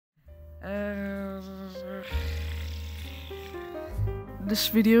This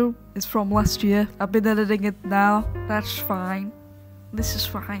video is from last year. I've been editing it now. That's fine. This is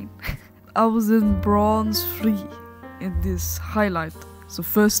fine. I was in bronze 3 in this highlight. So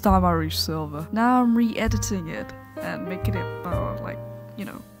first time I reached silver. Now I'm re-editing it and making it like, you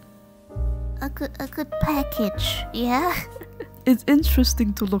know, a good package, yeah? It's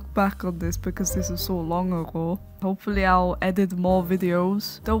interesting to look back on this because this is so long ago. Hopefully I'll edit more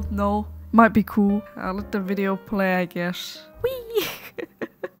videos. Don't know. Might be cool. I'll let the video play, I guess. Whee!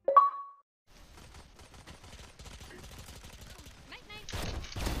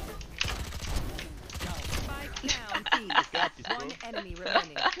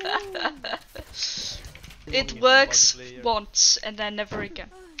 It works once and then never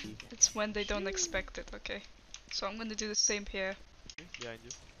again. It's when they don't expect it, okay? So I'm gonna do the same here. Behind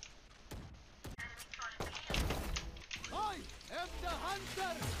you. I am the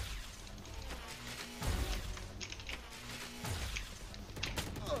hunter!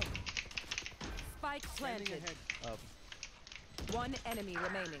 Spike planted. Up. One enemy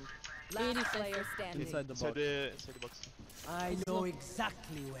remaining. Last player standing. Inside the box. I know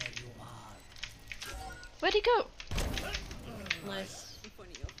exactly where you are. Where'd he go? Nice.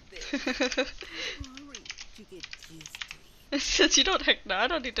 You don't heck no, I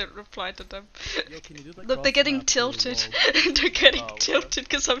don't need to reply to them. Yo, can you do the Look, they're getting cross-map tilted. remote? They're getting Oh, tilted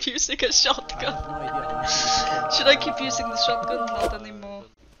because I'm using a I shotgun. have no idea. Should I keep using the shotgun? Not anymore.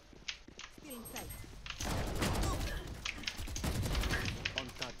 On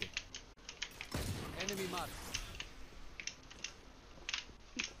target. Enemy mark.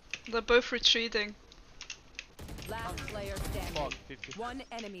 They're both retreating. Last player standing. Fuck, 50. One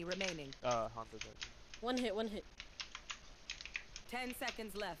enemy remaining. 100. One hit. 10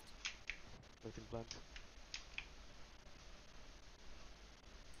 seconds left. Waiting plant.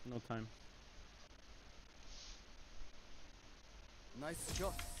 No time. Nice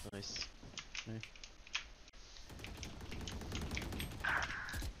shot. Nice.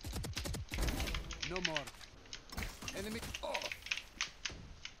 No more. Enemy. Oh.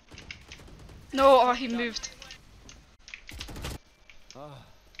 No, oh, he moved. Ah.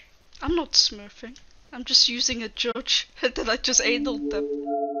 I'm not smurfing. I'm just using a judge. And then I just angled them.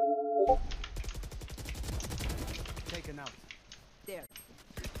 Taken out. There.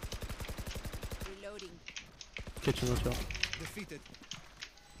 Reloading. Kitchen hotel. Defeated.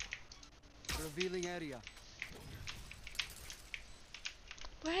 Revealing area.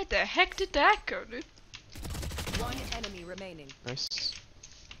 Where the heck did that go, dude? One enemy remaining. Nice.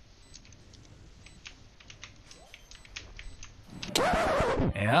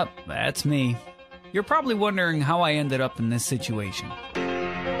 Yep, that's me. You're probably wondering how I ended up in this situation.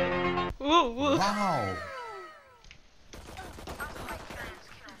 Whoa, whoa. Wow.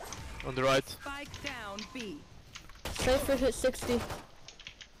 On the right. Spike down B. Cypher hit 60.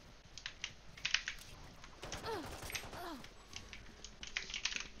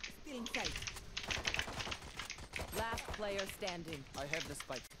 Stealing sight. Last player standing. I have the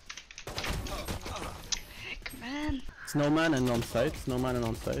spike. Heck, man. Snowman and on site.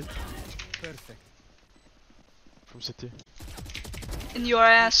 Perfect. From city. In your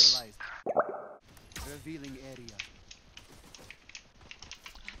ass. Neutralized. Revealing area.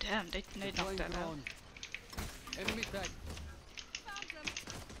 Damn, they knocked Deploying that out. drone. Enemy tag.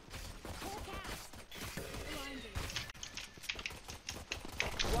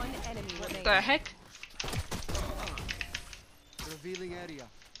 One enemy remaining. The heck? Revealing area.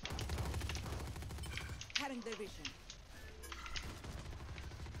 Cutting their vision.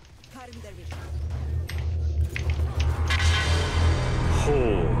 Cutting their vision. ほう、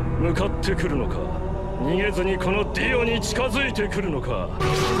向かってくるのか。逃げずにこのディオに近づいてくるのか。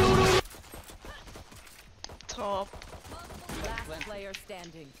Top. Last player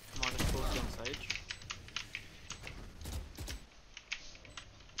standing. Minus 40 on stage.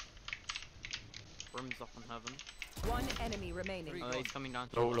 Rim's up on heaven. One enemy remaining. He's coming down.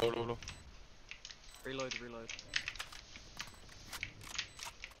 Low. Reload.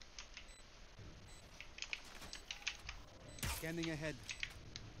 Scanning ahead.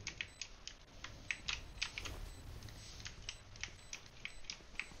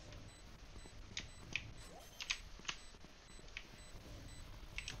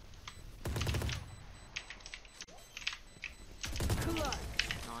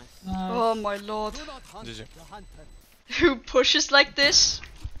 Oh my lord. Do not hunt GG. the hunter. Who pushes like this?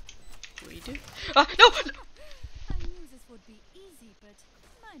 We do. Ah, no! I knew this would be easy, but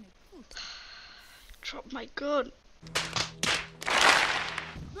meine Güte. Drop my gun.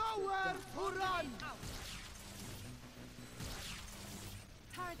 Nowhere to run!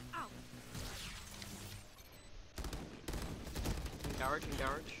 Turret out. In garage, in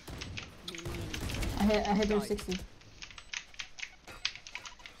garage. I hit her 60.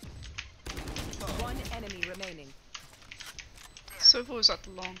 One enemy remaining. Silvo is at the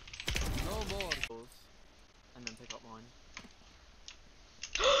long. And then pick up mine.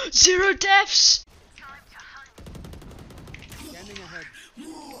 0 deaths! Standing ahead.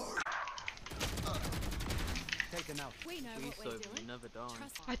 Taken out. We know what we're You doing. never die.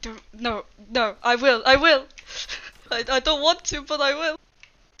 Trust I don't. No, I will. I don't want to, but I will.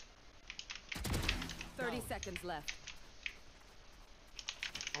 30 seconds left.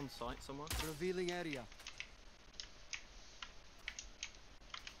 On site somewhere. Revealing area.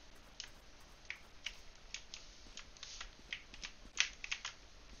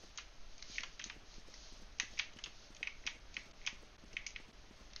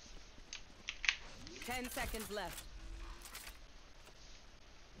 Ten seconds left.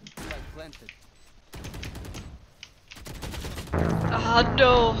 Flag planted. Ah,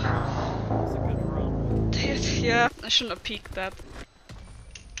 no. It's a good run. Yeah, I shouldn't have peeked that.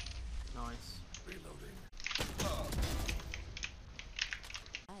 Nice.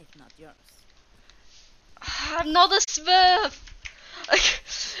 Life not yours. I'm not a Smurf!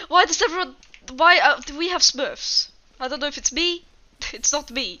 Why does everyone... Why do we have Smurfs? I don't know if it's me. It's not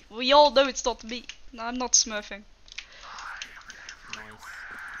me. We all know it's not me. No, I'm not smurfing. Nice.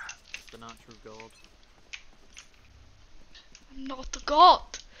 It's the natural god. I'm not a god.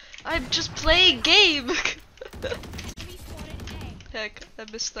 I'm just playing game. Enemy spotted A. Heck, I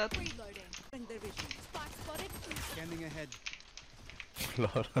missed that. Reloading. Spike spotted. Scanning ahead.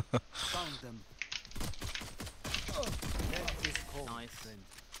 Lol. Found them. That is cold, Nice. friend.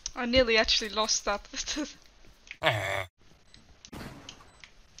 I nearly actually lost that.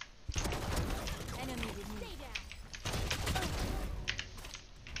 Enemy removed. Stay down.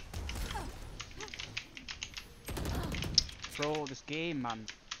 Bro, this game, man.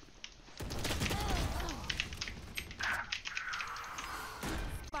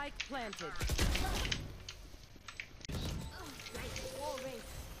 Spike planted. Wall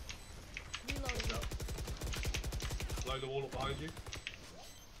race. Reloading. Blow the wall up behind you.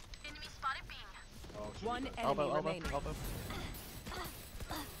 One enemy remaining.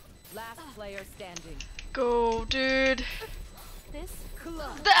 Last player standing. Go, dude. This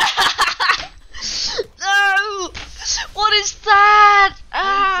Club. No! What is that?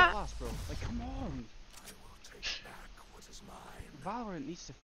 Ah! Last, bro. Like, come on. Valorant needs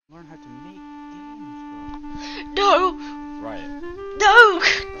to learn how to make games, No! Right. No!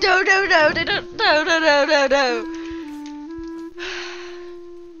 No, no, no, they don't. No, no, no, no, no. bro.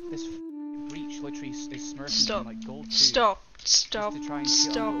 This breach literally is smurfing Stop. from like gold 2. Stop. Just Stop. to try and get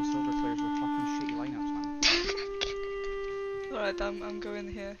Stop. on little silver players with fucking shitty lineups, man. Alright, I'm going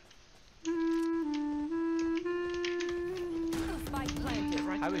here. Spike planted.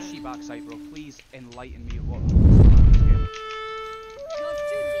 Right How is there. she backside, bro? Please enlighten me what. Your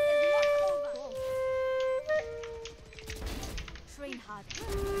duty is not over. Train hard.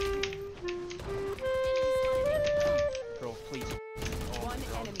 Enemy spotted Bro, please. Oh, One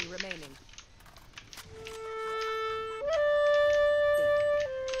God. enemy remaining.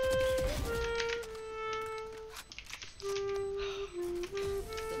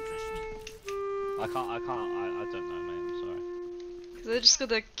 I don't know, mate, I'm sorry. They're just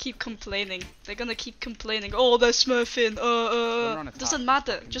gonna keep complaining. They're gonna keep complaining. Oh, they're smurfing. We're on attack, Doesn't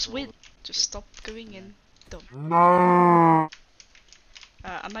matter. fucking Just bro. win. Just stop going in. Dumb.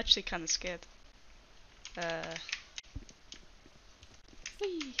 I'm actually kind of scared.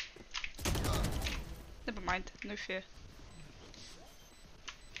 Whee. Never mind. No fear.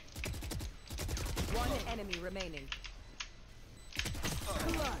 One enemy remaining.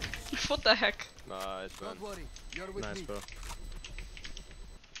 What the heck? Nice, man. Don't worry, you're with Nice, me. bro.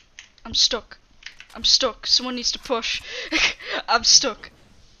 I'm stuck. I'm stuck. Someone needs to push. I'm stuck.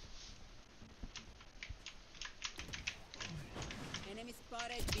 Enemy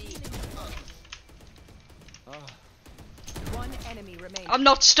spotted B. One enemy remaining. I'm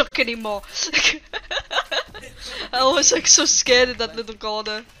not stuck anymore. I was like so scared in that little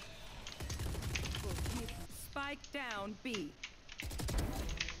corner. Spike down B.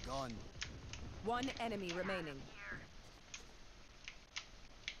 Gone. One enemy remaining.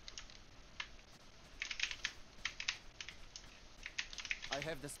 I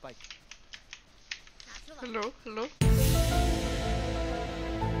have the spike. Hello, hello.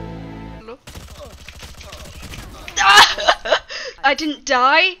 Hello. I didn't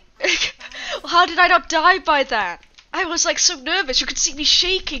die. How did I not die by that? I was like so nervous. You could see me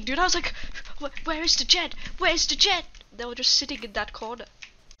shaking, dude. I was like, where is the jet? Where's the jet? They were just sitting in that corner.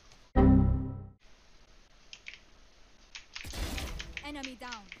 Enemy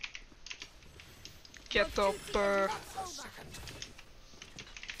down. Get up.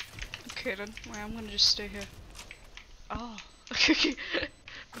 Okay then, well, I'm gonna just stay here. Oh, okay.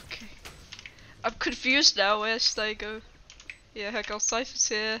 Okay. I'm confused now, where should I go? Yeah, heck, our Cypher's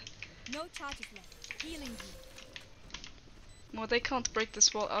here. No charges left. Healing you. Well, they can't break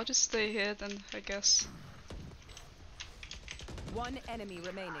this wall, I'll just stay here then, I guess. One enemy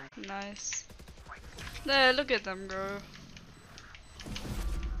remaining. Nice. There, look at them go.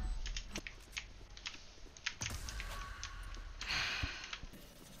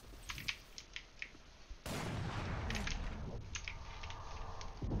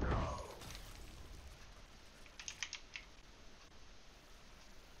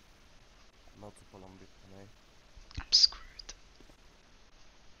 Multiple on bit, I'm screwed.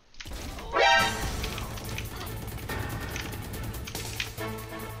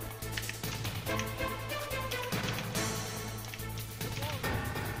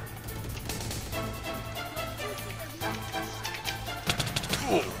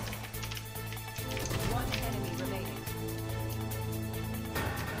 One enemy remaining.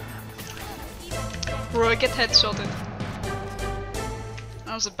 Bro, I get headshotted.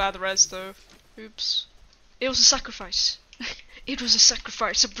 That was a bad res though. Oops. It was a sacrifice. It was a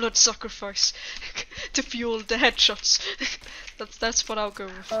sacrifice, a blood sacrifice to fuel the headshots. That's what I'll go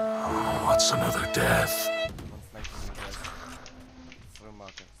with. What's another death?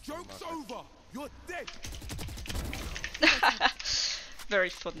 Joke's over! You're dead! Very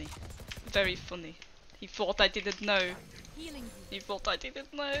funny. Very funny. He thought I didn't know. Healing you. He thought I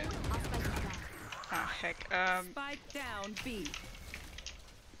didn't know. Ah, heck. Spike down B.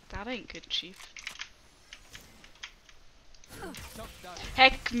 That ain't good, Chief.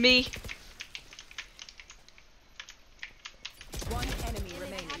 Heck me! One enemy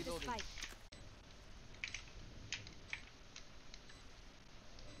remaining.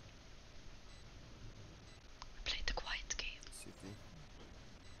 Play the quiet game. City.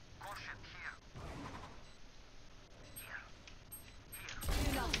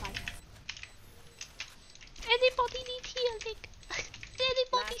 Anybody need healing?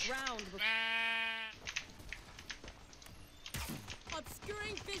 Anybody? Last round.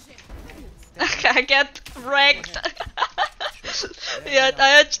 Obscuring vision. I get wrecked. Yeah,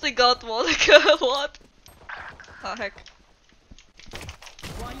 I actually got one. What? Oh heck.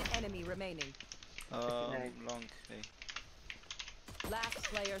 One enemy remaining. Long. Last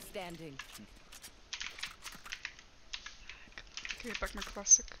player standing. Give me back my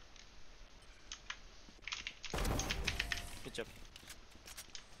classic. Good job.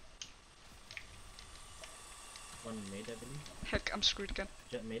 One mid, I believe. Heck, I'm screwed again.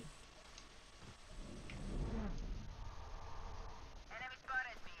 Jet mid.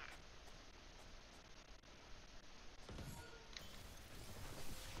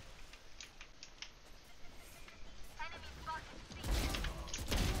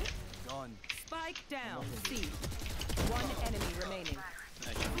 Gone. Spike down C. One enemy remaining.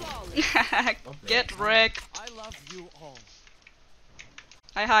 Get wrecked. I love you all.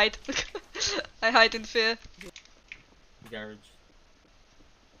 I hide. I hide in fear. Garage.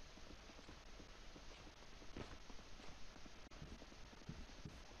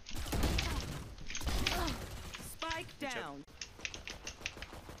 Spike down.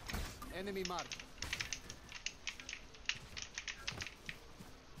 Enemy marked.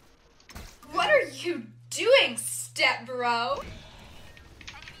 What are you doing, step bro?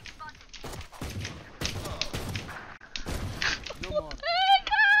 No more.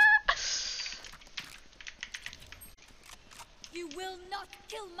 You will not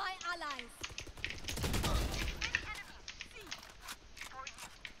kill my allies.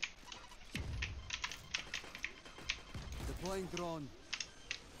 Deploying drone.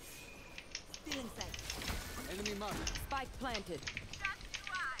 Stealing sight. Enemy marked. Spike planted.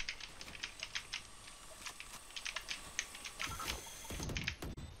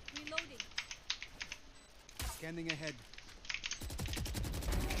 Reloading. Scanning ahead.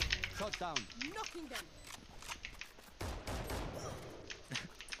 Shot down. Knocking them.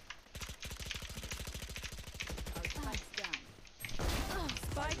 Our spike's down.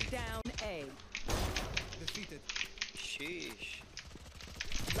 Spike down A. Defeated. Sheesh.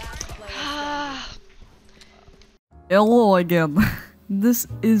 Last player standing. Hello again. This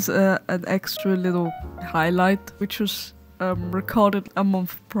is an extra little highlight which was recorded a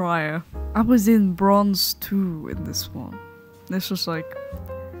month prior. I was in Bronze 2 in this one. This was like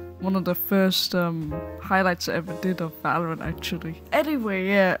one of the first highlights I ever did of Valorant actually. Anyway,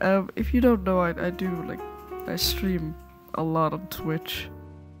 yeah, if you don't know, I stream a lot on Twitch.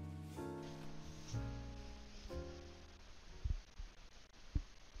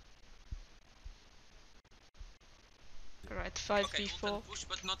 At 5v4. Okay, Ultan push,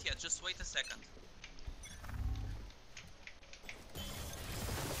 but not yet. Just wait a second.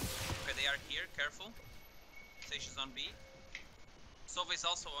 Okay, they are here. Careful. Sage is on B. Sova is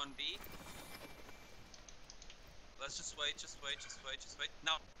also on B. Let's just wait, just wait, just wait, just wait.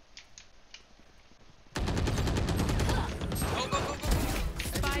 Now. Go, go, go, go!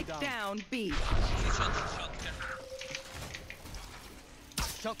 Spike down B. Shot, careful.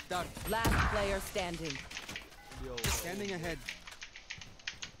 Shock dart. Last player standing. Yo, scanning ahead.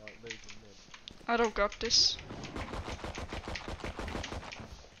 I don't got this.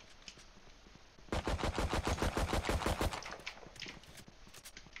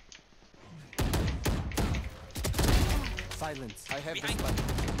 Silence. I have Behind. this button.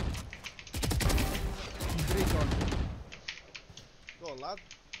 Three on. Go, lad.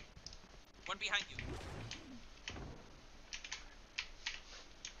 One behind you.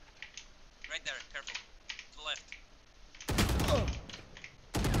 Right there, careful. To the left.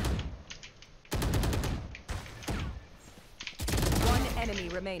 One enemy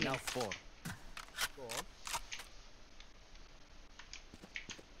remaining. Now 4. Go on.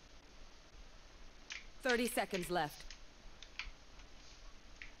 30 seconds left.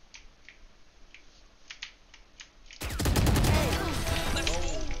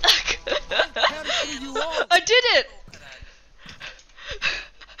 I did it!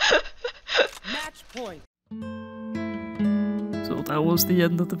 Match point. So that was the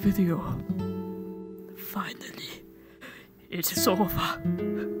end of the video. Finally, it is over.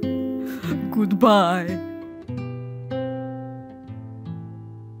 Goodbye.